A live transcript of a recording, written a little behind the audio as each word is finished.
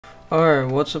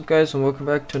Alright, what's up guys, and welcome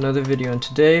back to another video, and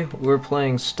today we're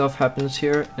playing Stuff Happens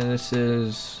Here, and this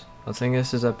is, I think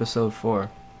this is episode 4.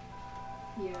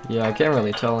 Yeah, I can't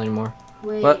really tell anymore.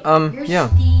 Wait, but, you're yeah.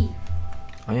 Steve.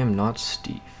 I am not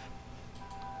Steve.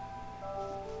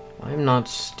 I am not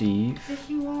Steve. Yes,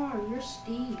 you are. You're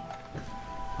Steve.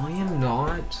 I am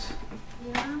not.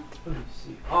 Yeah? Let me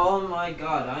see. Oh my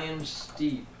god, I am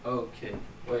Steve. Okay,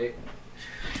 wait.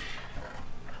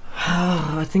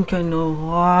 I think I know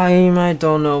why. I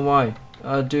don't know why.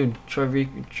 Dude, try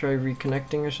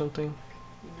reconnecting or something.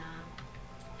 Nah.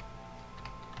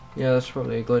 Yeah, that's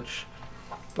probably a glitch.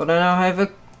 But I now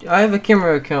have a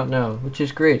camera account now, which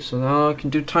is great. So now I can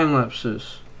do time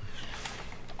lapses.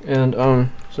 And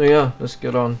so yeah, let's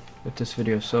get on with this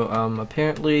video. So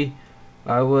apparently,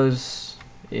 I was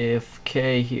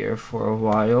AFK here for a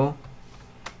while,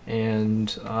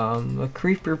 and a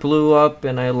creeper blew up,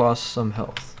 and I lost some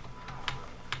health.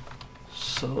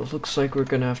 So it looks like we're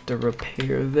gonna have to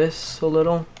repair this a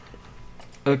little.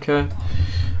 Okay.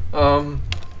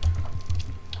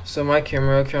 So my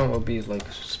camera account will be like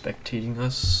spectating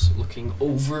us, looking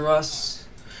over us.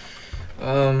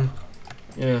 Yeah,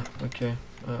 okay.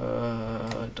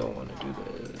 I don't want to do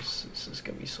this. This is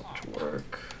gonna be so much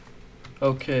work.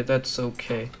 Okay, that's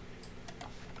okay.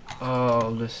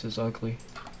 Oh, this is ugly.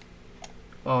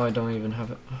 Oh, I don't even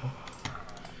have it. Oh.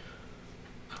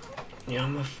 Yeah,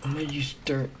 I'm gonna use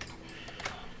dirt.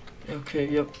 Okay,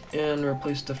 yep, and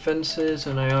replace the fences,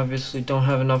 and I obviously don't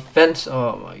have enough fence.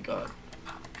 Oh my god.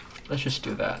 Let's just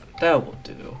do that. That will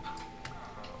do.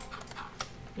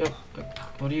 Yep.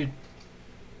 What do you?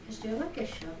 Is there like a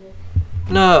shovel?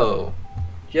 No.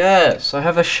 Yes, I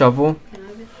have a shovel. Can I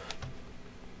have it?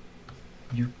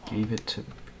 You gave it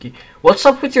to. What's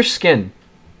up with your skin?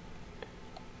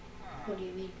 What do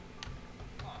you mean?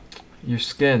 Your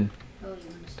skin. Oh, you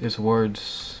understand. There's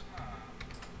words.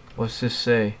 What's this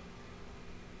say?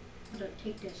 Hold up,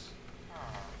 take this.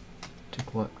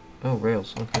 Take what? Oh,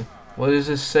 rails. Okay. What does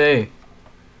this say?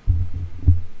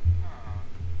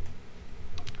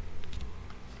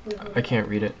 Wait, hold I can't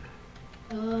read it.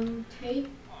 Take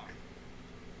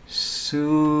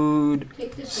Sued.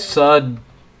 this. Sub.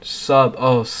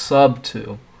 Oh, sub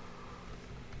to.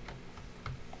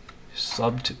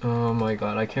 Sub to. Oh my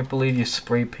god! I can't believe you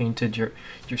spray painted your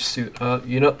suit.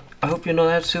 You know. I hope you know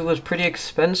that suit was pretty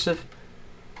expensive.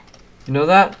 You know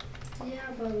that? Yeah,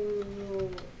 but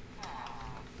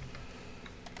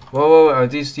Whoa! Are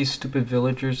these stupid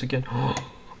villagers again? what?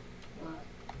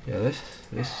 Yeah,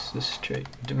 this trade.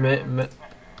 Wait.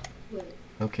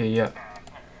 Okay, yeah.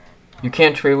 You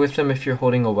can't trade with them if you're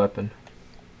holding a weapon.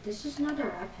 This is not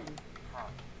a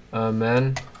weapon.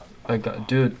 Man,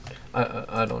 dude.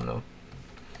 I don't know.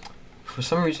 For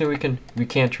some reason we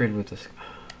can't trade with this.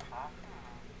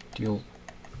 Do you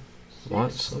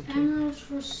want something? Emeralds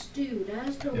for stew. That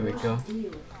is the There we worst go.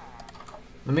 deal.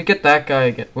 Let me get that guy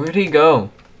again. Where'd he go?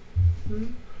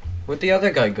 Hmm? Where'd the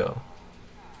other guy go?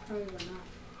 Probably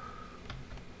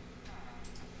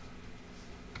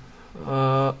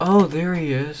not. Oh, there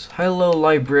he is. Hello,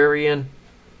 librarian.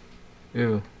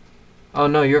 Ew. Oh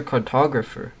no, you're a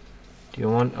cartographer. Do you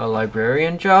want a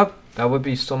librarian job? That would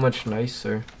be so much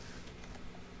nicer.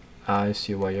 I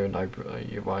see why you're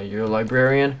a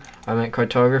librarian. I meant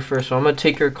cartographer, so I'm gonna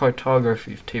take your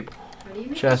cartography table. How do you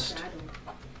make Chest. a saddle?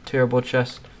 Terrible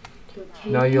chest.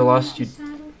 Can Now you lost make you. a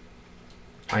saddle?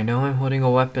 I know I'm holding a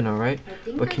weapon, alright? I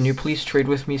think But can you that's- please trade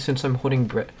with me since I'm holding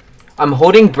bread? I'm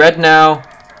holding bread now!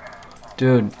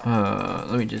 Dude,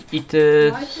 let me just eat Why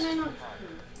this. can I not?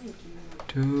 Thank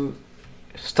you. Dude,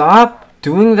 stop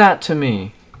doing that to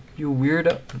me! You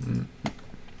weirdo.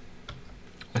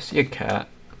 I see a cat.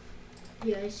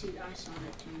 Yeah, I saw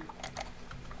that too.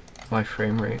 My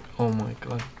frame rate. Oh my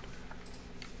god.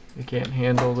 I can't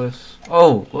handle this.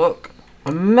 Oh, look!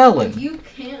 A melon! You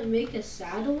can't make a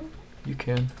saddle? You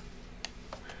can.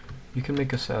 You can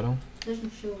make a saddle.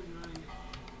 Doesn't show in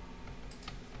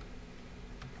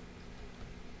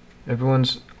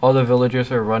mine. All the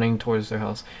villagers are running towards their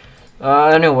house.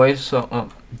 Anyway,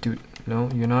 so, dude, no,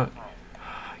 you're not.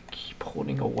 I keep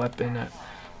holding a weapon at.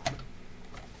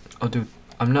 Oh, dude,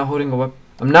 I'm not holding a weapon.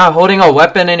 I'm not holding a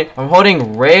weapon I'm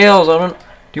holding rails. Do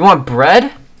you want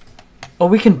bread? Oh,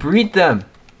 we can breed them.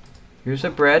 Here's a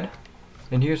bread,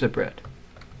 and here's a bread.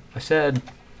 I said,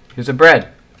 here's a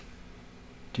bread.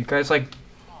 Do you guys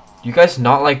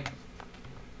not like.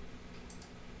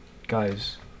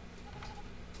 Guys.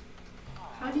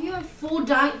 How do you have full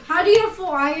How do you have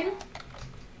full iron?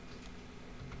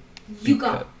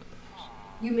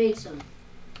 You made some.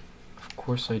 Of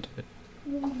course I did.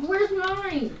 Where's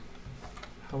mine?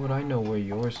 How would I know where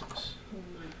yours is? Oh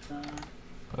my god.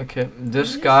 Okay,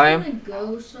 this I'm guy just gonna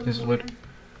go is somewhere.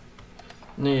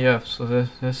 yeah. So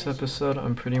this episode,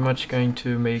 I'm pretty much going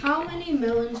to make How many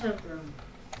melons have grown?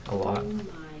 a lot. Oh my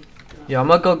god. Yeah, I'm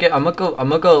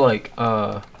gonna go like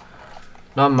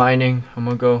not mining. I'm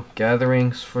gonna go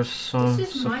gatherings for some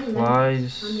This is my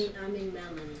supplies. lemons. I mean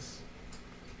melons.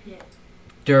 Yeah.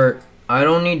 Dirt. I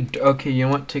don't need. Okay, you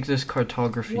know what? Take this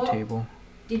cartography What? table.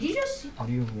 Did you just? What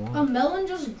do you want? A melon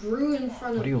just grew in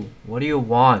front of me. What do you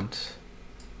want?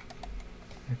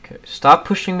 Okay, stop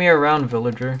pushing me around,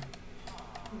 villager.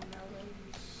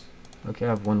 Melons. Okay,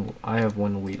 I have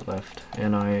one wheat left,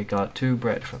 and I got 2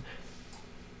 bread from.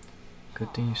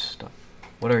 Good thing you stop.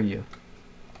 What are you?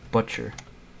 Butcher.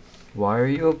 Why are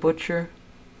you a butcher?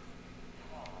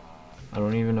 I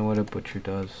don't even know what a butcher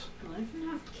does. Do I even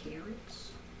have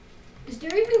carrots? Is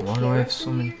there even Why carrots do I have so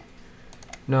in many? here?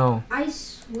 No, I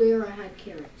swear I had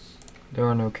carrots. there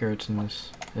are no carrots in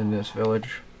this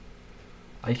village.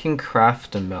 I can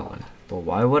craft a melon, but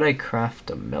why would I craft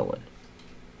a melon?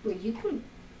 Wait, you can.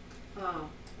 Oh,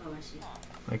 I see.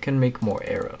 I can make more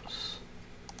arrows,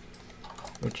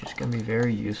 which is gonna be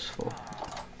very useful.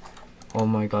 Oh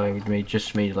my god, I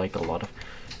just made like a lot of.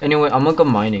 Anyway, I'm gonna go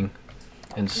mining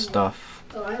and stuff,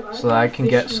 Oh, so that I can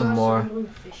get some fishing, more, I'm going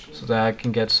fishing. so that I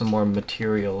can get some more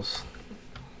materials.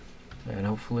 And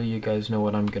hopefully you guys know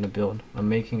what I'm gonna build. I'm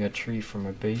making a tree for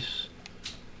my base.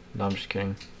 No, I'm just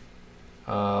kidding.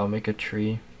 I'll make a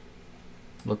tree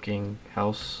looking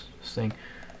house thing.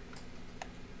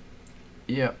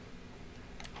 Yeah.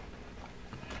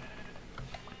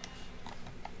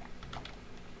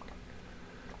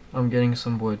 I'm getting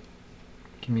some wood.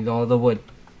 Give me all the wood.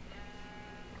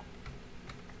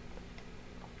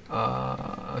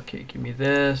 Okay, give me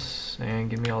this and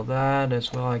give me all that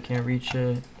as well. I can't reach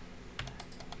it.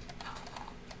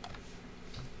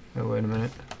 Oh, wait a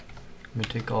minute. Let me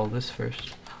take all this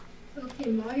first.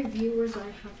 Okay, my viewers, I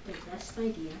have the best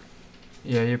idea.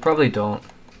 Yeah, you probably don't.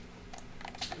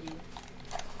 I mean,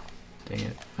 Dang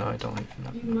it. No, I don't even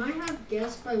know. you might have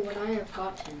guessed by what I have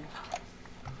gotten.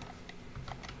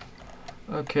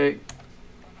 Okay.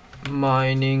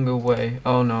 Mining away.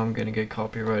 Oh no, I'm gonna get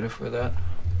copyrighted for that.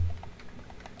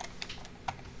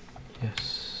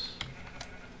 Yes.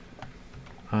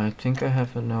 I think I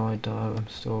have it now. I'm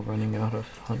still running out of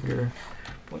hunger.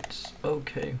 But it's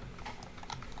okay.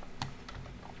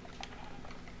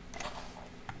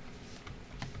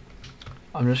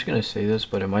 I'm just gonna say this,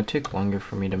 but it might take longer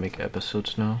for me to make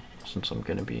episodes now, since I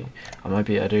might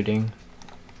be editing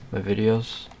my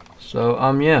videos. So,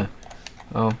 yeah.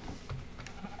 Oh.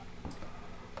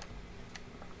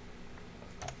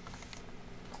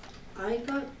 I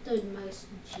got the most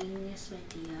genius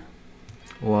idea.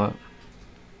 What?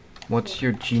 What's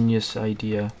your genius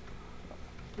idea?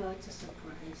 Oh, it's a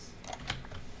surprise.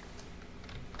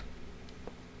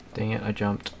 Dang it, I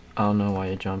jumped. I don't know why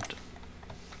I jumped.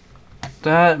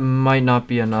 That might not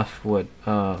be enough wood.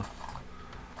 That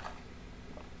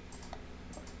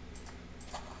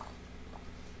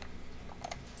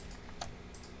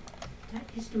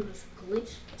is the most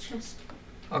glitched chest.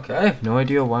 Okay, I have no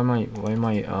idea why my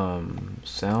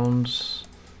sounds.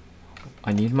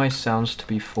 I need my sounds to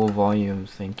be full volume,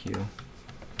 thank you.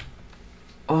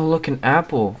 Oh, look, an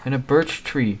apple and a birch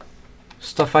tree.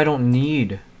 Stuff I don't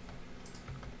need.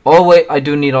 Oh wait, I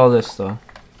do need all this though.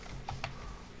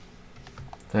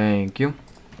 Thank you.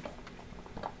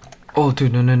 Oh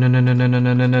dude, no,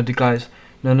 guys.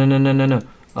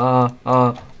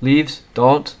 No. Leaves,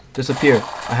 don't disappear.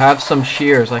 I have some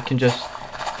shears. I can just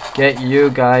get you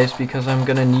guys because I'm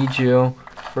gonna need you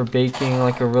for baking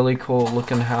like a really cool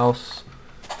looking house.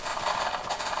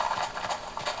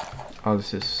 Oh,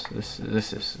 this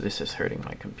is hurting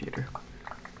my computer.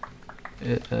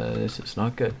 This is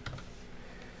not good.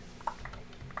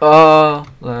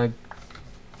 Lag.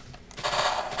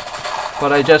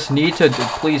 But I just need to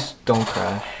please don't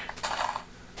crash.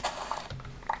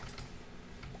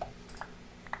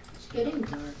 It's getting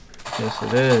dark. Yes,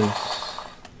 it is.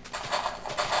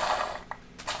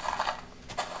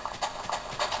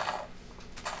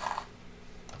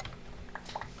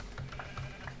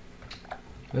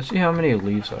 Let's see how many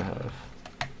leaves I have.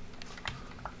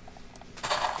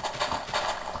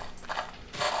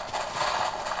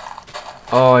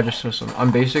 Oh, I just saw some.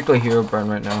 I'm basically hero burn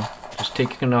right now. Just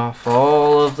taking off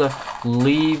all of the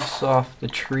leaves off the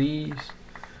trees.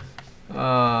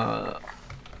 Yeah,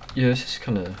 this is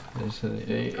kind of.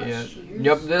 Yeah.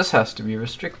 Yep, this has to be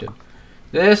restricted.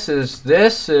 This is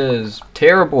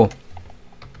terrible.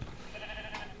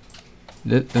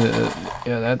 Yeah,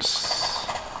 that's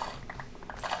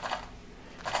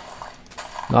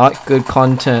not good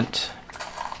content.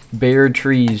 Bare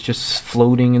trees just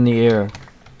floating in the air.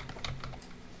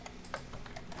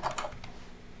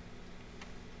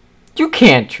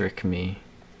 can't trick me.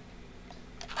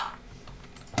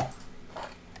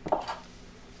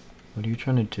 What are you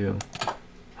trying to do?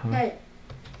 Huh? Hey,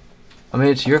 I mean,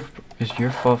 it's your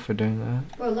fault for doing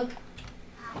that. bro, look.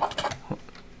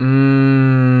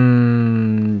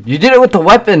 You did it with the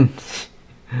weapon.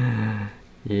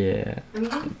 Yeah. I'm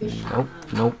getting fish.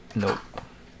 Nope.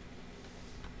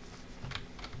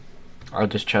 I'll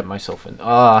just trap myself in.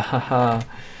 Haha.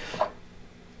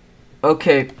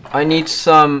 Okay, I need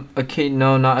some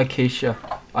no, not acacia.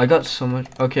 I got so much.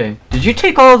 Okay. Did you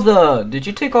take all the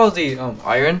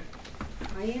iron?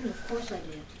 Iron, of course I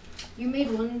did. You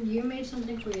made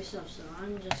something for yourself, so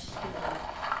I'm just gonna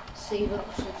save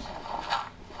up some stuff.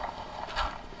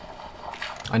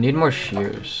 I need more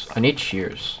shears. I need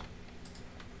shears.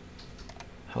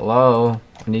 Hello?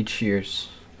 I need shears.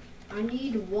 I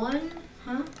need one,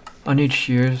 huh? I need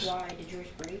shears. Why? Did yours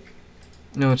break?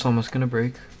 No, it's almost gonna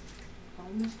break.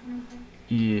 Almost gonna break?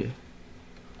 Yeah.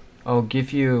 I'll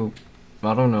give you,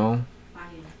 I don't know.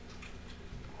 Iron.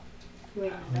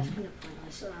 Wait, no, that's kind of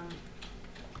pointless.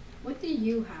 What do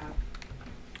you have?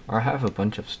 I have a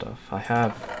bunch of stuff. I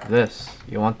have this.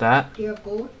 You want that? Do you have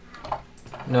gold?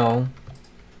 No.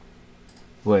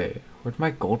 Wait, where'd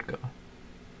my gold go?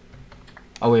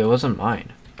 Oh wait, it wasn't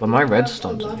mine. But my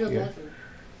redstone's in here.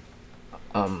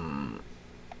 Leather.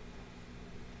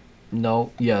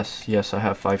 No, yes, I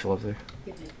have 5 leather.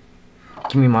 Give it.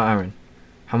 Give me my iron.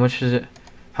 How much is it?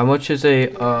 How much is a,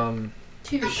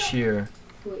 2. shear?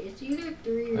 Wait, it's either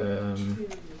 3 or 2.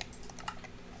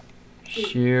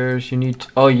 Shears,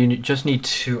 just need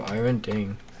 2 iron?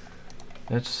 Dang.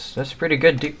 That's pretty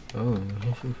good, dude. Oh.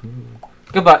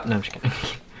 Goodbye. No, I'm just kidding.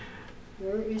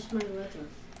 Where is my leather?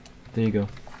 There you go.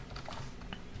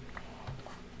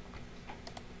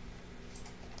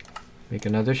 Make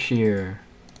another shear.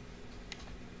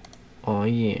 Oh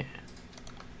yeah.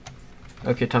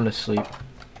 Okay, time to sleep.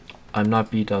 I'm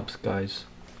not B-dubs, guys.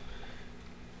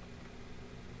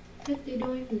 They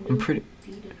don't even know I'm pretty.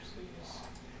 B-dubs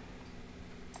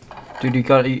is.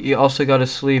 Dude, you also gotta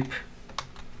sleep.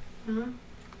 Huh?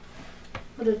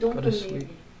 Hold on, don't Gotta believe sleep.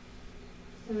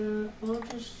 me. I'll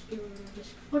just get rid of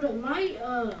this. Hold on,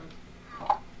 my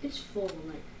it's full.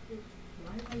 Like,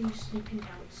 why are you sleeping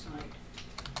outside?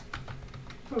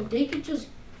 Bro, they could just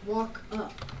walk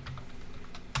up.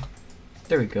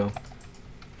 There we go.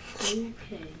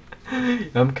 Okay.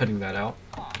 I'm cutting that out.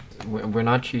 We're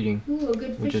not cheating. Ooh, a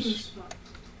good We fishing just- spot.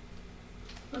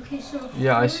 Okay, so.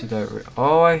 Yeah, I see that.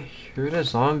 Oh, I heard a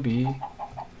zombie.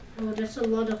 Oh, that's a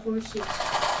lot of horses.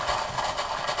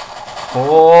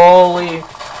 Holy.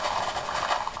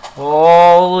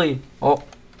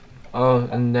 Oh,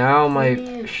 and now my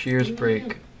Man, shears man.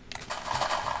 break.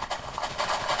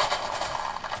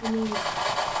 I mean,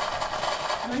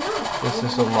 I know. This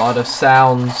is a lot of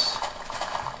sounds.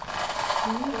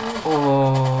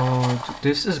 Oh,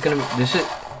 this is gonna be. How Is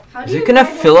do it you gonna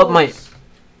ride a fill up my? horse?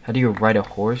 How do you ride a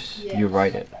horse? You Yes.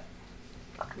 ride it.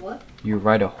 What? You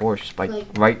ride a horse by Like-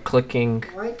 right-clicking,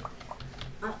 Right?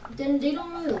 Then they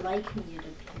don't really like me, it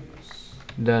appears.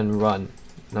 then run.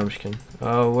 No, I'm just kidding.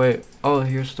 Oh wait. Oh,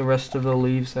 here's the rest of the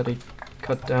leaves that I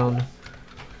cut down.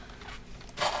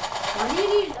 Why do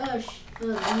you need leaves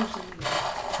in here?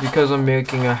 Because I'm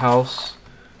making a house.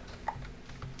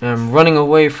 And I'm running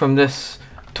away from this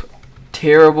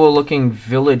terrible looking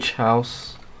village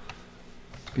house.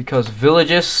 Because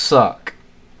villages suck.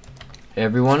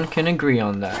 Everyone can agree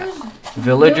on that. There's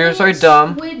Villagers are millions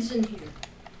dumb. Squids in here.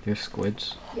 There's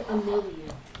squids. Yeah, a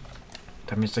million.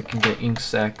 That means I can get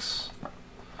insects.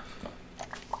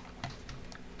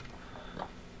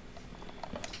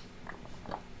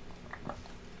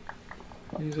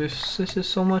 This is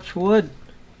so much wood.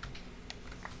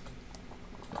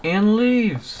 And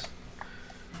leaves.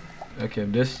 Okay,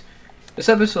 this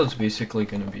episode's basically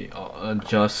gonna be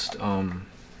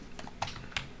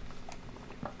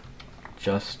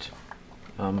just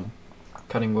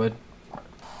cutting wood.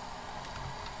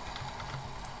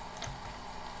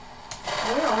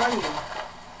 Where are you?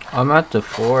 I'm at the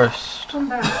forest. Come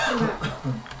back, come back.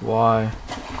 Why?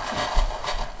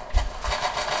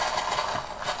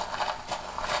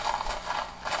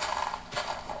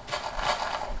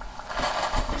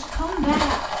 Just come back.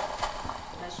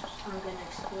 I'm gonna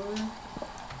explore.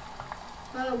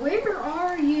 Where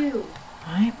are you?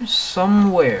 I'm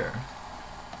somewhere.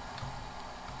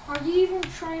 Are you even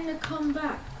trying to come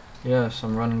back? Yes,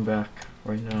 I'm running back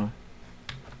right now.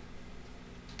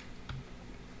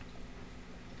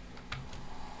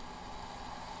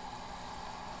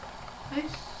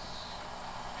 Nice.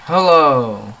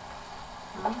 Hello.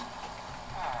 Huh?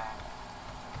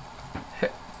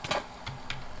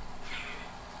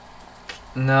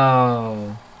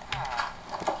 No.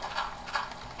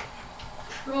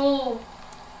 control.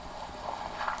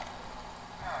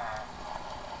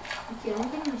 Okay, I'm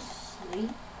gonna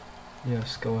sleep.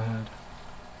 Yes, go ahead.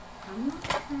 I'm not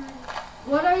trying.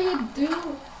 What are you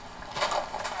doing?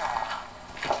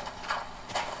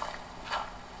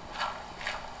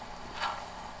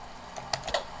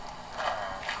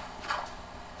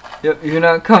 Yep, you're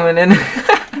not coming in.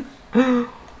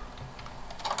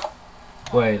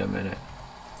 Wait a minute.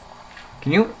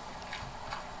 Can you?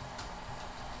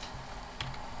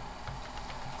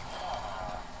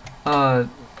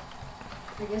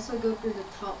 I guess I'll go through the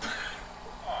top.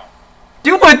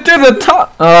 You went through the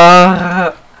top.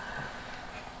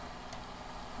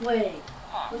 Wait,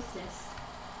 what's this?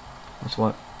 What's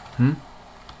what? Hmm?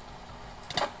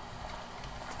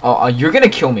 Oh, you're gonna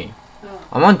kill me. Oh,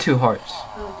 I'm on 2 hearts.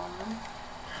 oh, man.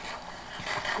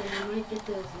 Then I might get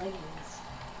those leggings.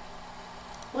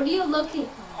 What are you looking?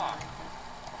 Oh,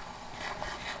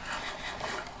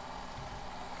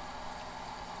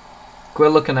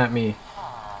 Quit looking at me.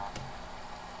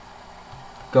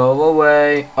 Go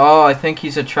away. Oh, I think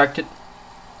he's attracted.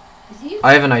 is he?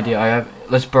 I have an idea.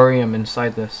 Let's bury him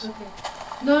inside this. Okay.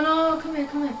 No, no, come here,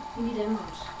 come here. We need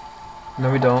emeralds. No,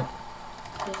 we don't.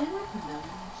 Does it like melons?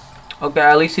 Okay,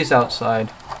 at least he's outside.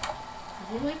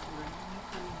 Does it like melons?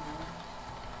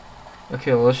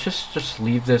 Okay, well, let's just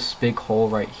leave this big hole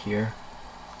right here,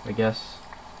 I guess.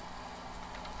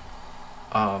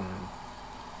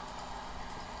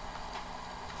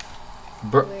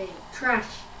 Wait,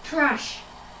 trash, trash.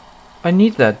 I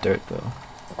need that dirt though.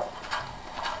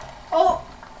 Oh!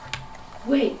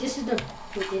 Wait, this is the.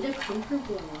 Wait, did a creeper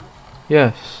blow up?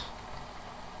 Yes.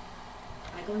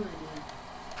 I got an idea.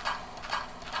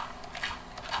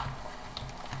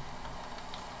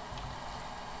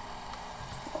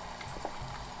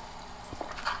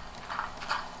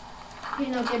 Okay,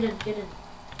 now get in, get in.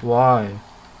 Why?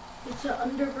 It's an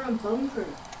underground bunker.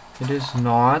 It is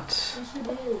not. Yes, it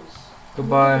is.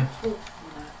 Goodbye.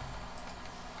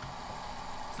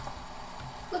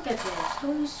 Look at this.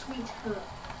 Holy sweet hut.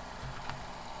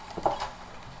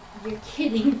 You're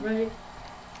kidding, right?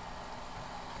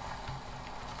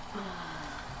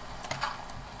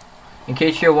 In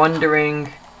case you're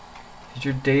wondering, it's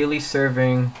your daily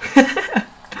serving.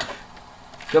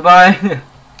 Goodbye.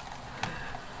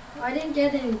 I didn't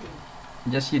get anything.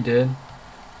 Yes, you did.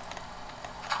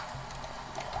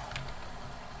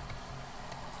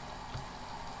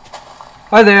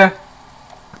 Hi there.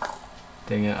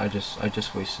 Dang it! I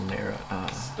just wasted an arrow.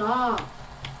 Stop.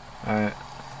 Alright.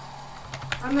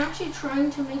 I'm actually trying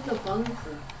to make a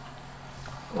bunker.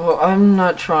 Well, I'm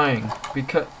not trying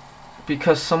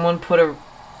because someone put a.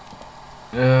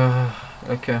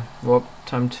 Okay. Well,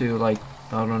 time to I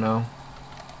don't know.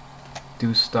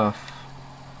 Do stuff.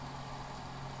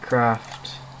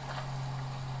 Craft.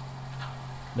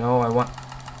 No, I want.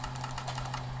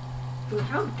 Dude,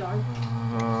 how dark is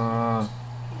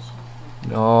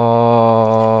No.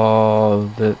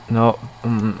 No.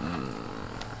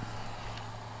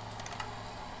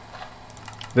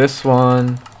 This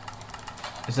one.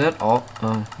 Is that all?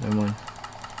 Oh, never mind.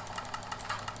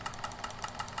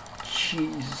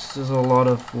 Jeez, this is a lot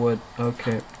of wood.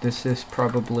 Okay, this is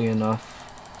probably enough.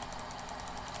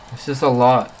 This is a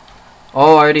lot.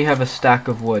 Oh, I already have a stack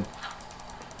of wood.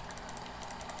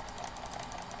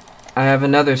 I have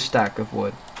another stack of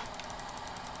wood.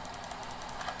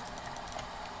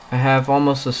 I have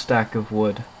almost a stack of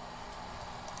wood.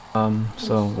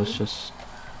 So let's just...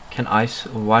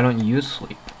 why don't you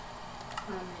sleep?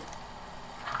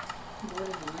 more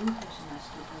than one person has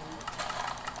to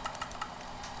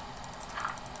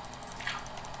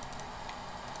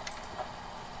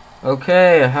do it.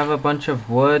 Okay, I have a bunch of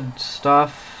wood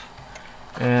stuff.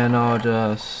 And I'll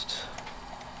just...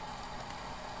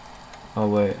 Oh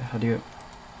wait, how do you...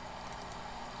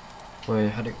 Wait,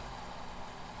 how do you...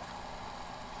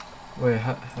 Wait,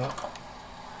 how...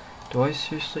 Do I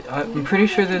seriously... I'm pretty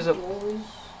sure there's a... Doors?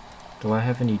 Do I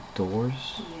have any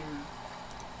doors? Yeah.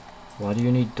 Why do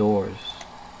you need doors?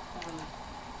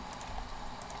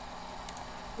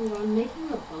 Well, I'm making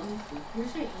a bunker.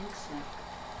 Here's an ink sac.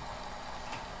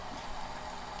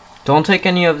 Don't take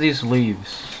any of these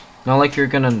leaves. Not like you're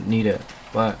gonna need it,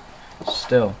 but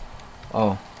still.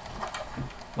 Oh.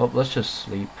 Oh, let's just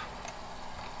sleep.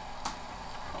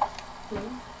 Yeah.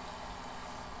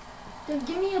 Then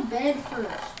give me a bed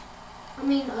first. I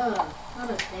mean, not a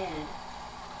bed.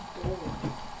 A door.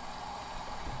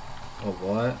 A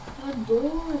what? A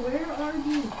door? Where are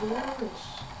these doors?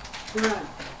 Bruh.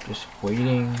 Just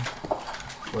waiting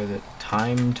for the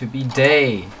time to be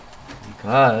day.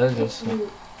 Because it's...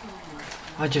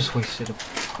 I just wasted a...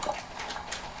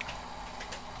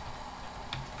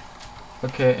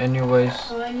 Okay, anyways.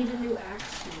 Oh, I need a new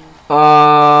axe now.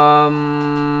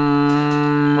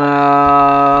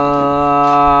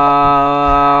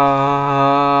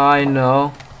 I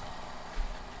know.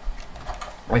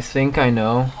 I think I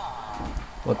know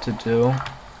what to do.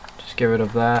 Just get rid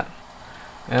of that.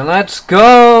 And let's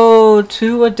go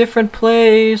to a different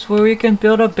place where we can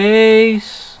build a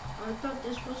base. I thought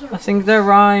this was I think that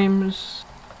rhymes.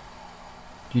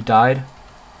 You died?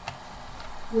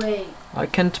 Wait. I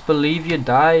can't believe you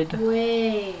died.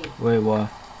 Wait. Wait, what? I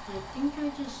think I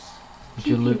just... Did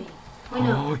you lose? Wait,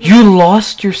 no. You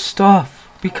lost your stuff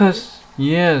because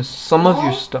yes, some of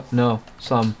your stuff. No,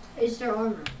 some. Is there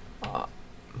armor?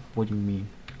 What do you mean?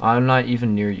 I'm not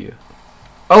even near you.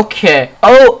 Okay.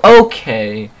 Oh,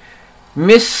 okay.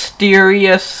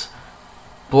 Mysterious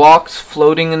blocks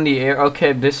floating in the air.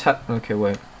 Okay, this okay,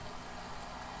 wait.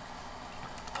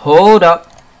 Hold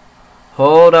up.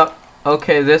 Hold up.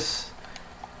 Okay, this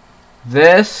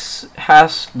is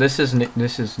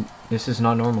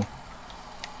not normal.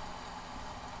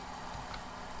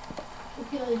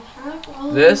 Okay, I have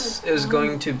all This is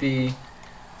going to be.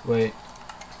 Wait.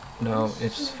 No,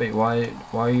 it's why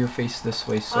are your face this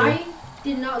way, sir? I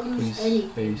did not lose Please anything.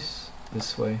 face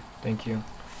this way. Thank you.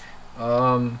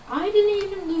 I didn't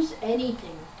even lose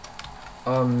anything.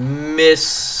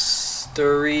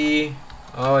 Mystery.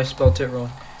 Oh, I spelled it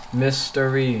wrong.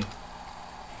 Mystery.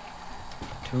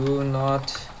 Do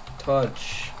not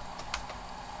touch.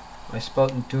 I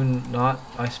spelled do not.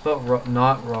 I spelled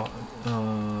not wrong.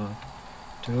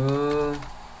 Do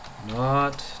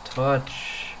not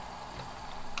touch.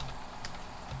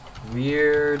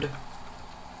 Weird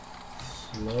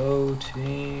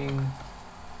floating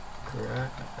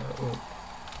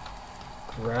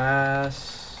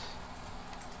grass.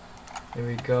 There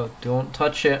we go. Don't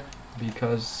touch it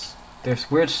because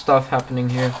there's weird stuff happening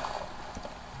here.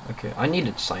 Okay, I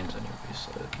needed signs anyway,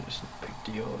 so there's no big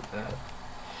deal with that.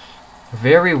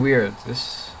 Very weird.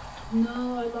 This.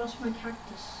 No, I lost my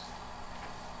cactus.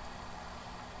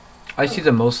 I see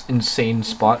the most insane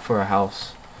spot for a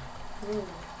house. Oh.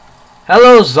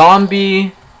 Hello,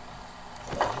 zombie.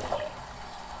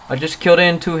 I just killed it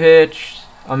in 2 hits.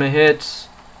 I'm a hits.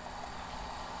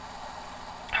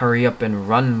 Hurry up and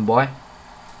run, boy.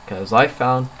 Because I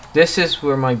found this is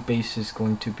where my base is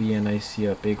going to be, and I see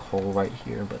a big hole right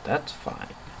here, but that's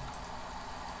fine.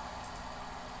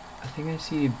 I think I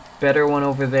see a better one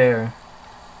over there.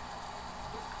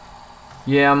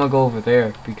 Yeah, I'm gonna go over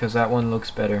there because that one looks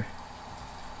better.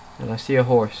 And I see a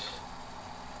horse.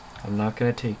 I'm not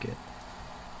gonna take it.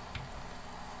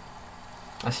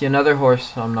 I see another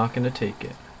horse, so I'm not gonna take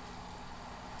it.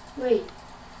 Wait.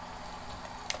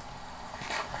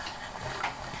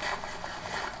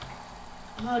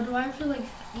 Do I have to like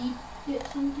feed it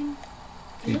something?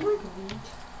 Is it like wheat?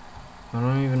 I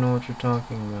don't even know what you're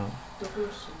talking about. The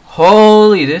horses.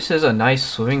 Holy, this is a nice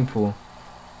swimming pool.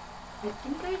 I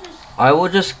think I just... I will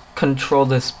just control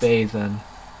this bay then.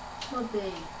 What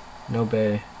bay? No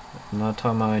bay. I'm not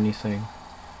talking about anything.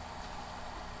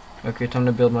 Okay, time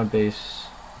to build my base.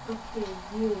 Okay,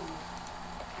 you.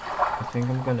 I think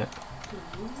I'm gonna...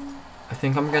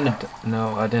 You?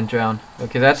 No, I didn't drown.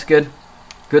 Okay, that's good.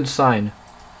 Good sign.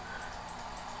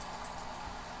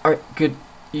 Alright, good.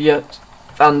 Yeah,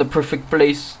 found the perfect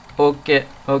place. Okay,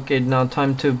 now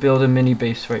time to build a mini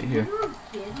base right here.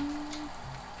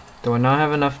 Do I not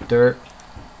have enough dirt?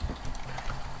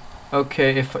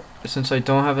 Okay, since I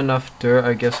don't have enough dirt,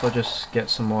 I guess I'll just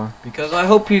get some more. Because I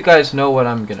hope you guys know what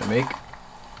I'm gonna make.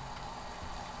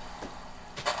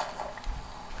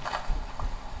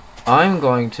 I'm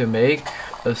going to make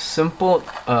a simple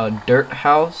dirt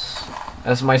house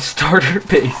as my starter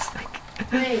base.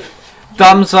 Wait.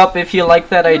 Thumbs up if you like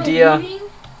that idea. Leaving?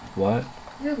 What?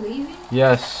 You're leaving?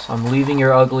 Yes, I'm leaving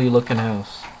your ugly looking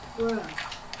house. Bruh.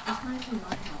 That's not even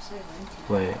my house. I rented.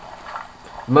 Wait.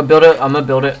 I'm gonna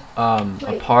build it Wait,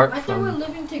 apart I thought from. we're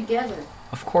living together.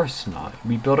 Of course not.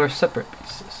 We build our separate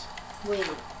pieces. Wait.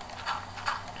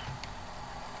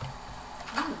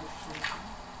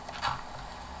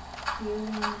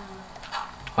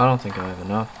 I don't think I have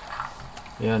enough.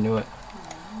 Yeah, I knew it.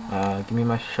 Give me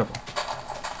my shovel.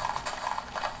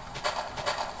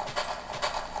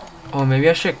 Oh, maybe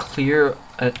I should clear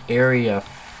an area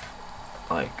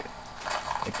like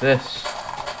this.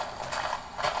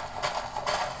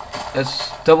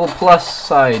 It's double plus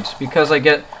sides because I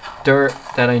get dirt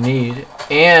that I need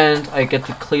and I get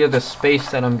to clear the space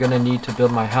that I'm gonna need to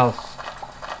build my house.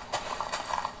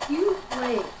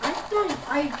 Wait,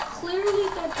 I clearly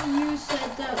thought that you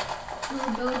said that we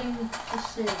were building the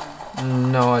city.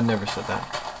 No, I never said that.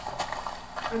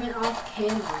 I mean off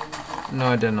camera. No,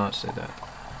 I did not say that.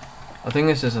 I think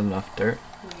this is enough dirt.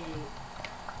 Wait.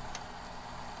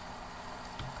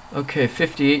 Okay,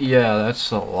 58. Yeah,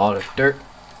 that's a lot of dirt.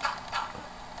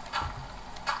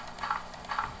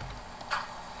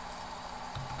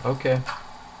 Okay.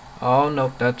 Oh,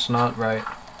 nope, that's not right.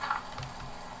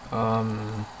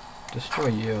 Destroy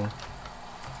you.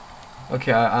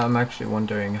 Okay, I'm actually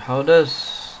wondering, how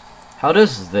does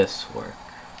this work?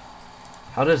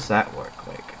 How does that work?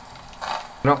 Like,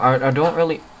 I don't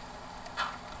really...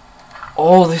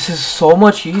 Oh, this is so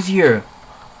much easier.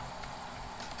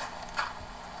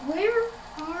 Where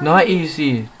are Not you?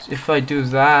 easy if I do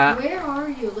that. Where are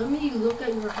you? Let me look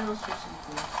at your house or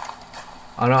something.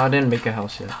 I didn't make a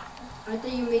house yet. I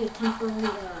thought you made a temporary,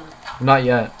 Not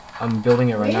yet. I'm building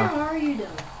it right Where now. are you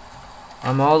though?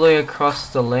 I'm all the way across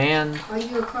the land. Are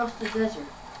you across the desert?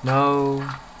 No.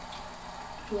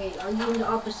 Wait, are you in the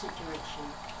opposite direction?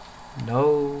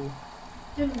 No.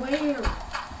 Then where?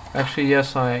 Actually,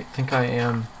 yes, I think I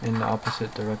am in the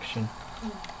opposite direction.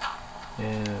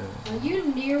 Yeah. Are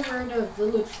you near where the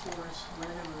village forest,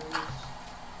 whatever it is?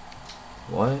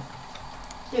 What?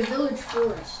 The village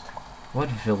forest. What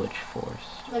village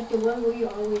forest? Like the one where you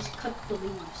always cut the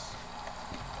leaves.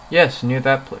 Yes, near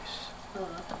that place. Oh,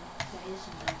 okay. That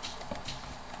isn't that.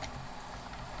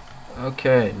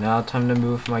 Okay, now time to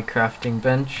move my crafting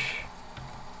bench.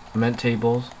 I meant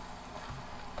tables.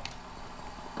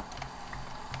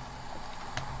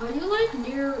 Are you like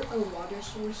near a water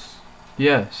source?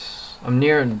 Yes, I'm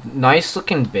near a nice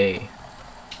looking bay.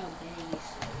 A bay.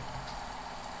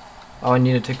 Oh, I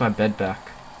need to take my bed back.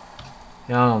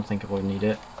 Yeah, I don't think I will need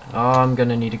it. Oh, I'm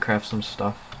gonna need to craft some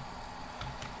stuff.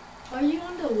 Are you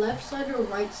on the left side or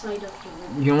right side of the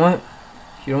river? You know what?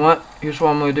 You know what? Here's what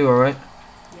I'm gonna do, alright?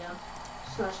 Yeah.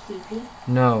 Slash TP.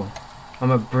 No. I'm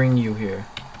gonna bring you here.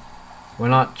 We're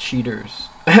not cheaters.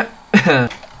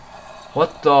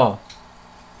 What the?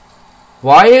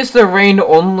 Why is the rain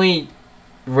only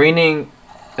raining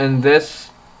in this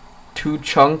 2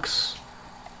 chunks?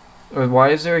 Or why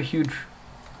is there a huge...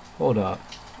 Hold up.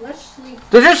 Let's sleep.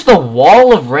 There's just a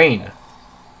wall of rain.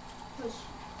 Let's...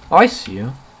 Oh, I see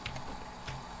you.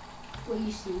 What,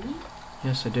 you see me?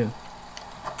 Yes, I do.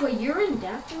 Wait, you're in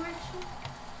that direction?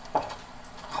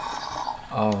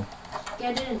 Oh.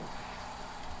 Get in.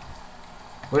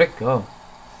 Where'd it go?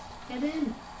 Get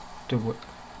in. Dude, what?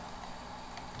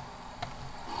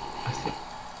 I think...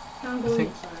 Now I'm going think-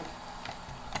 inside.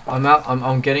 I'm out.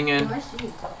 I'm getting in. Oh, I see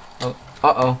you.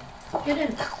 Uh-oh. Get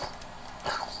in.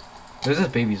 There's this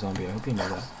baby zombie. I hope you know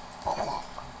that.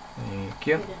 Thank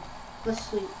you. Get in. Let's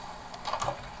sleep.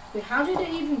 Wait, how did it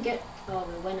even get... Oh,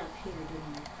 it went up here,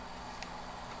 didn't it?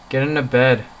 Get into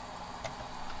bed.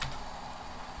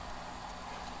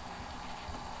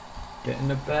 Get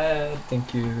into bed.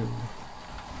 Thank you.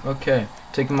 Okay.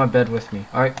 Taking my bed with me.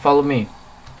 Alright, follow me.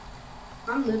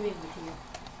 I'm living with you.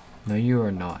 No, you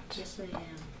are not. Yes, I am.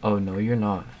 Oh, no, you're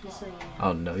not. Yes, I am.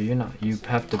 Oh, no, you're not. You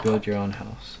have to build your own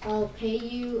house. I'll pay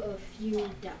you a few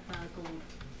gold.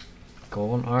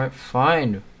 Gold? Alright,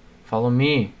 fine. Follow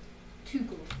me. 2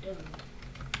 gold. Done.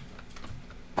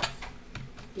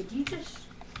 Did you just...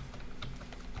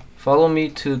 Follow me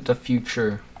to the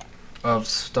future of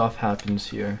stuff happens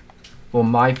here. Well,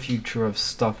 my future of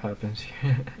stuff happens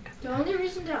here. The only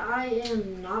reason that I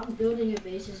am not building a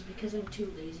base is because I'm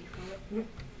too lazy for it.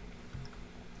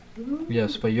 Ooh.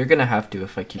 Yes, but you're gonna have to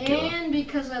if I keep you up. And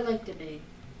because I like the bay.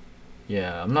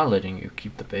 Yeah, I'm not letting you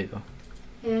keep the bay though.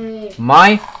 Hey.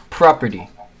 My property.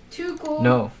 2 gold.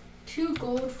 No. 2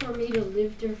 gold for me to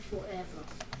live there forever.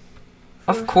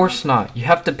 Of course not. You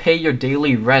have to pay your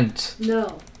daily rent.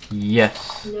 No.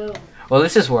 Yes. No. Well,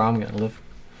 this is where I'm gonna live.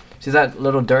 See that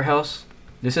little dirt house?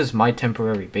 This is my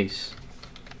temporary base.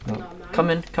 No. Not mine. Come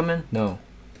in, come in. No.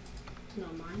 It's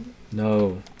not mine.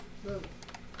 No. No.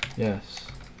 Yes.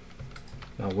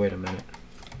 Now wait a minute.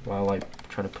 While I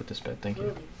try to put this bed. Thank you.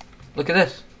 Really. Look at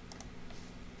this.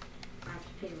 I have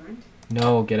to pay rent.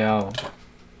 No, get out.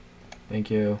 Thank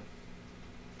you.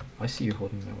 I see you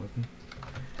holding that weapon.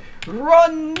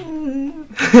 Run!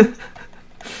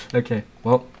 Okay,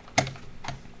 well.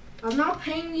 I'm not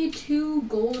paying you 2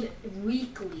 gold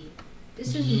weekly.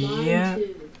 This is Yeah. mine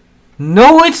too.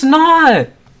 No, it's not!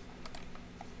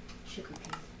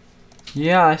 Sugarcane.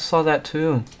 Yeah, I saw that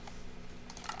too.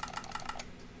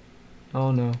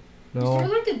 Oh no. Is there No.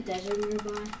 like a desert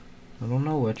nearby? I don't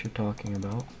know what you're talking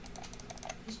about.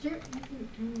 Is there even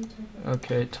any type of...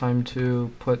 Okay, time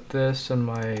to put this in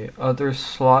my other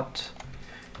slot.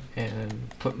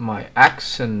 And put my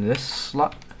axe in this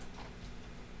slot.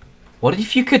 What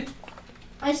if you could...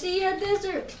 I see a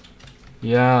desert!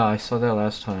 Yeah, I saw that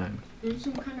last time. There's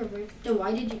some kind of... Then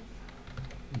why did you...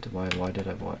 Why did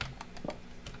I what?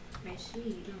 I see,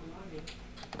 you don't want me.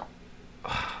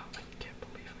 I can't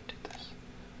believe I did this.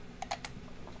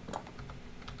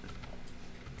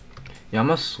 Yeah, I'm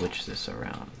gonna switch this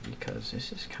around because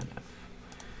this is kind of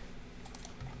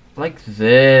like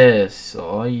this.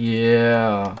 Oh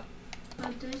yeah.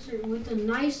 A desert with a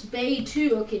nice bay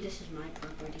too. Okay, this is my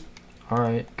property.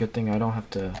 Alright, good thing I don't have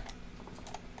to.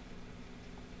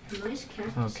 Nice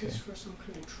cactuses Okay. for some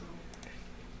kind of troll.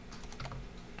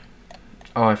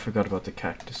 Oh, I forgot about the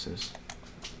cactuses.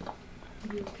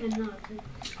 You cannot.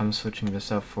 I'm switching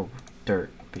this out for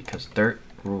dirt because dirt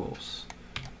rules.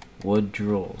 Wood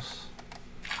rules.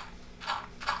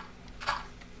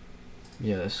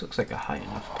 Yeah, this looks like a high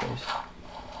enough place.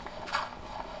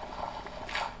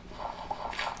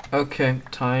 Okay,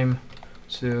 time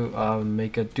to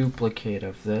make a duplicate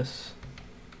of this,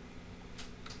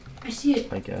 I see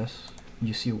it. I guess.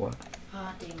 You see what?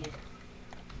 Ah, dang it.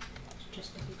 It's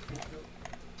just a big fat rope.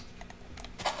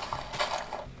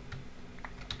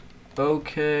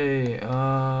 Okay,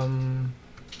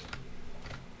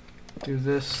 do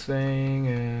this thing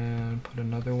and put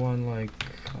another one like,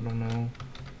 I don't know,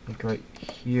 like right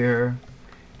here,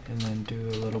 and then do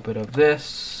a little bit of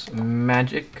this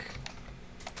magic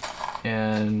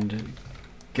and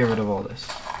get rid of all this.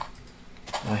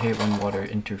 I hate when water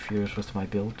interferes with my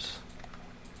builds.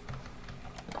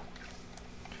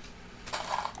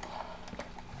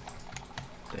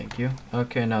 Thank you.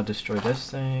 Okay, now destroy this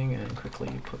thing and quickly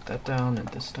put that down and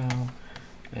this down.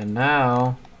 And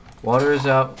now water is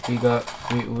out.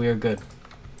 We are good.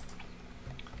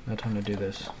 Now time to do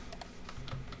this.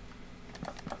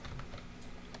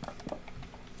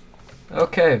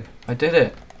 Okay, I did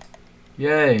it.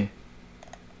 Yay.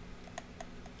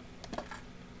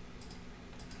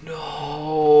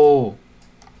 No.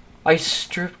 I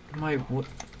stripped my wood.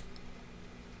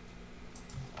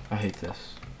 I hate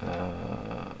this.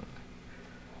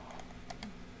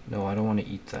 No, I don't want to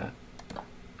eat that.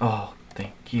 Oh,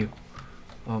 thank you.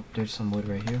 Oh, there's some wood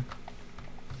right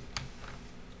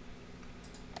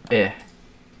here.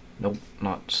 Nope,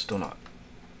 still not.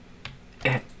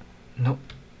 Nope.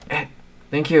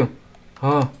 Thank you.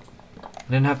 Oh, I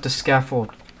didn't have to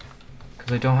scaffold.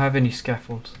 Because I don't have any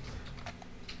scaffolds.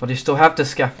 But I still have to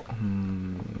scaffold.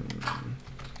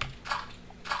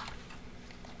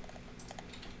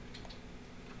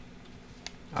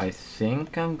 I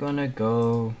think I'm gonna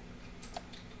go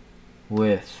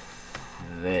with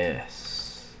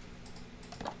this.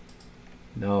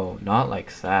 No, not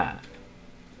like that.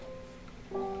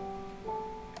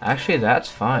 Actually, that's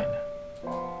fine.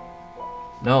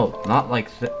 No, not like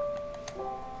that.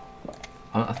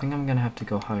 I think I'm gonna have to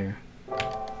go higher.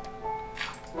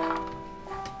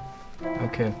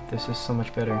 Okay, this is so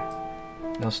much better.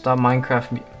 Now stop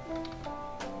Minecraft me.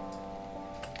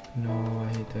 No,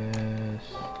 I hate this.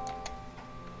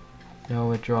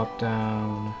 No, it dropped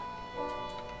down.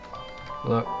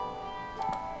 Look.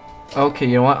 Okay,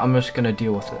 you know what? I'm just gonna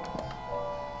deal with it.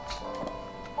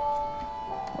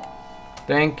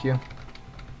 Thank you.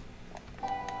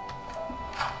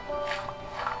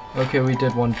 Okay, we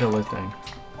did one pillar thing.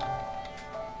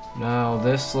 Now,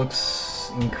 this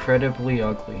looks incredibly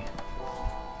ugly.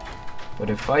 But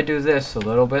if I do this a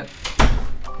little bit,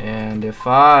 and if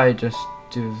I just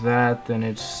do that, then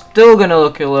it's still gonna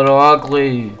look a little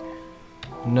ugly.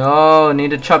 No, I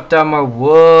need to chop down more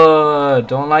wood.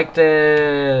 Don't like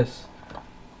this.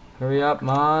 Hurry up,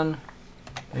 man.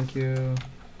 Thank you.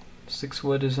 6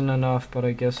 wood isn't enough, but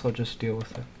I guess I'll just deal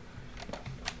with it.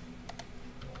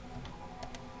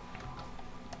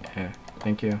 Yeah,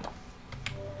 thank you.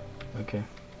 Okay.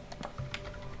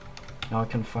 Now I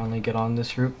can finally get on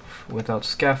this roof without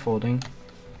scaffolding.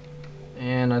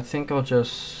 And I think I'll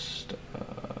just...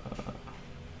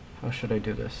 how should I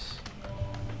do this?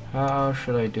 How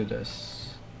should I do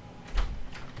this?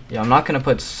 Yeah, I'm not gonna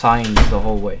put signs the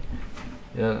whole way.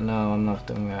 Yeah, no, I'm not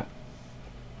doing that.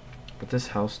 But this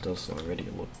house does already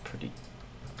look pretty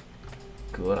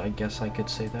good, I guess I could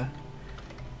say that.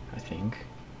 I think.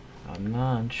 I'm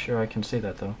not sure I can say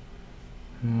that though.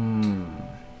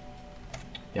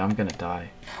 Yeah, I'm gonna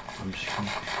die.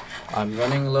 I'm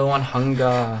running low on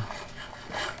hunger.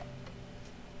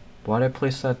 Why'd I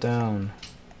place that down?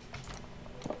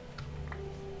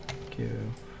 Thank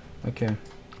you. Okay,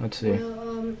 let's see.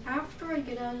 Well, after I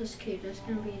get out of this cave, that's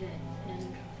gonna be the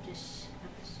end of this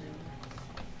episode.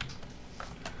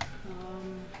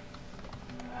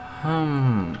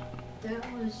 That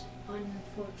was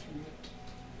unfortunate.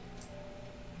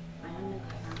 I don't know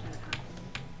how that happened.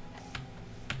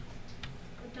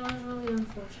 But that was really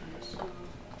unfortunate, so...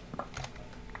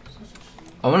 Such a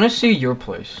shame. I wanna see your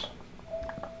place.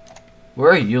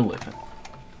 Where are you living?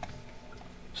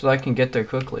 so I can get there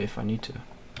quickly if I need to.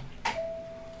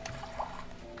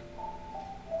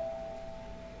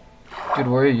 Dude,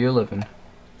 where are you living?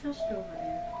 Just over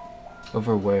there.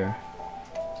 Over where?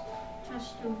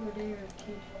 Just over there,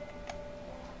 kid.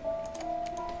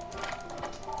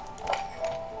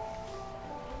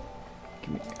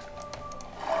 Give me.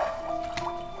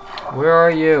 Where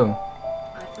are you?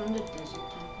 I found a desert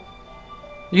temple.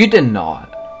 You did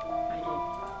not.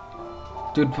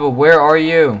 I Dude, but where are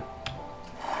you?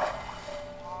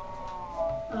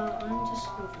 did. I'm just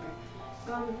over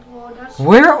there. Well, that's...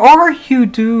 Where are you,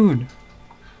 dude?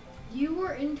 You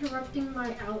were interrupting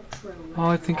my outro. Oh,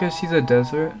 I think I see the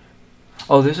desert.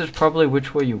 Oh, this is probably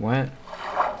which way you went.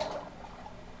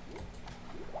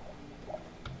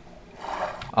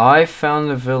 I found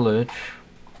the village.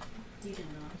 You did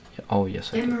not. Oh,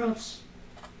 yes, I did. Emeralds.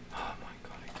 Oh my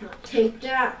god, Now take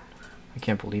that. I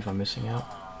can't believe I'm missing out.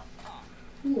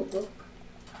 Ooh, a book.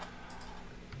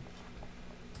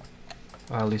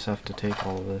 Well, at least I have to take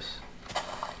all of this.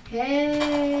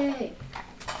 Hey!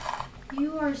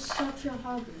 You are such a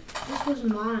hugger. This was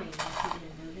mine, if you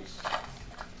didn't notice.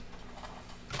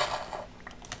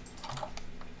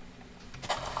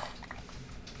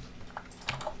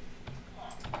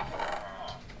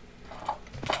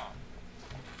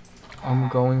 I'm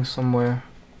going somewhere.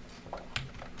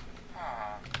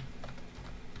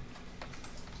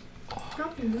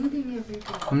 Stop looting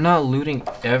everything. I'm not looting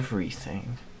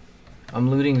everything. I'm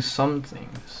looting some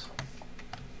things.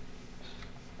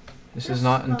 This is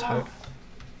not entire.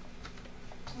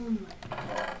 Oh my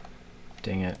god.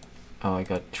 Dang it. Oh, I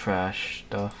got trash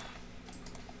stuff.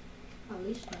 At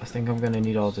least I think I'm gonna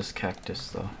need all this cactus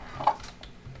though.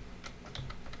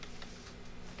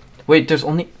 Wait, there's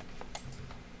only.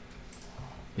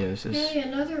 Yeah, this is. Hey,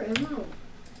 another emerald.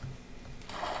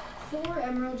 4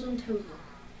 emeralds in total.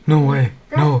 No way.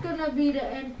 That's No. gonna be the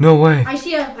end. No way. I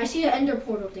see a ender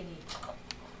portal thingy.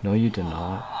 No, you did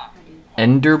not. I do.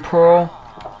 Ender pearl?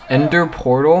 Ender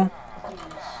portal? Yes.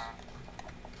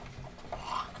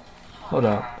 Hold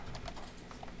up.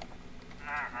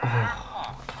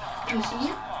 Do you see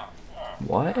it?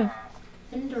 What?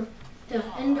 The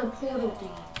ender portal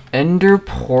thingy. Ender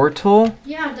portal?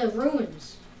 Yeah, the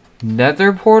ruins.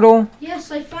 Nether portal?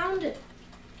 Yes, I found it.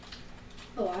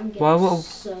 Oh, I'm getting Why will-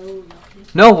 so lucky.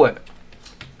 No way.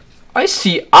 I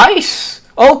see ice.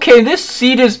 Okay, this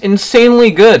seed is insanely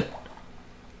good.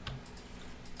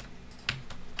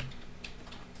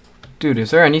 Dude,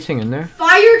 is there anything in there?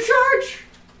 Fire charge?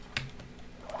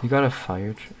 You got a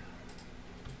fire tree.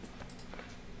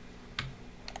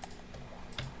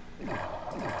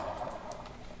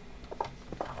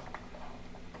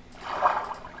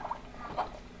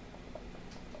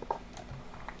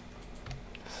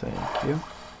 Thank you.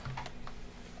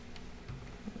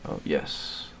 Oh,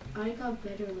 yes. I got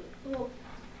better loot. Oh,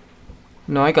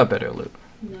 No, I got better loot.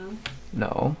 no.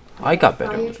 No, I got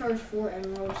better Fire loot. charge 4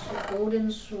 emeralds, a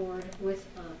golden sword with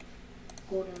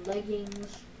golden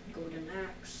leggings, golden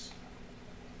axe,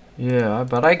 Yeah,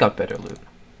 but I got better loot.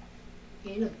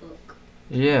 and a book.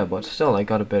 Yeah, but still, I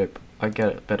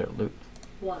get better loot.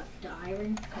 What? The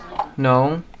iron? 'Cause I got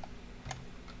No.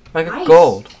 I got Nice.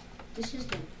 gold. this is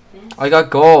the best. I got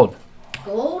gold.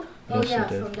 Gold? Oh Yes, you yeah,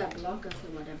 did. from that block of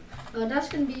whatever. That's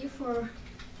gonna be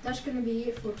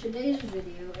it for today's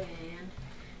video, and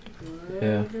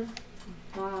Yeah.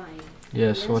 goodbye.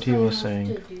 Yes, what he I was have saying.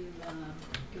 to do, go to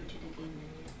the game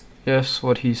menu. Yes,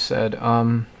 what he said.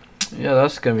 Yeah,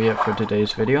 that's gonna be it for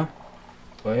today's video.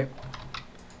 Wait.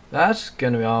 That's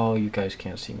gonna be all. You guys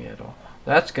can't see me at all.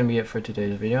 That's gonna be it for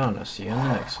today's video, and I'll see you in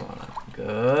the next one.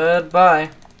 Goodbye.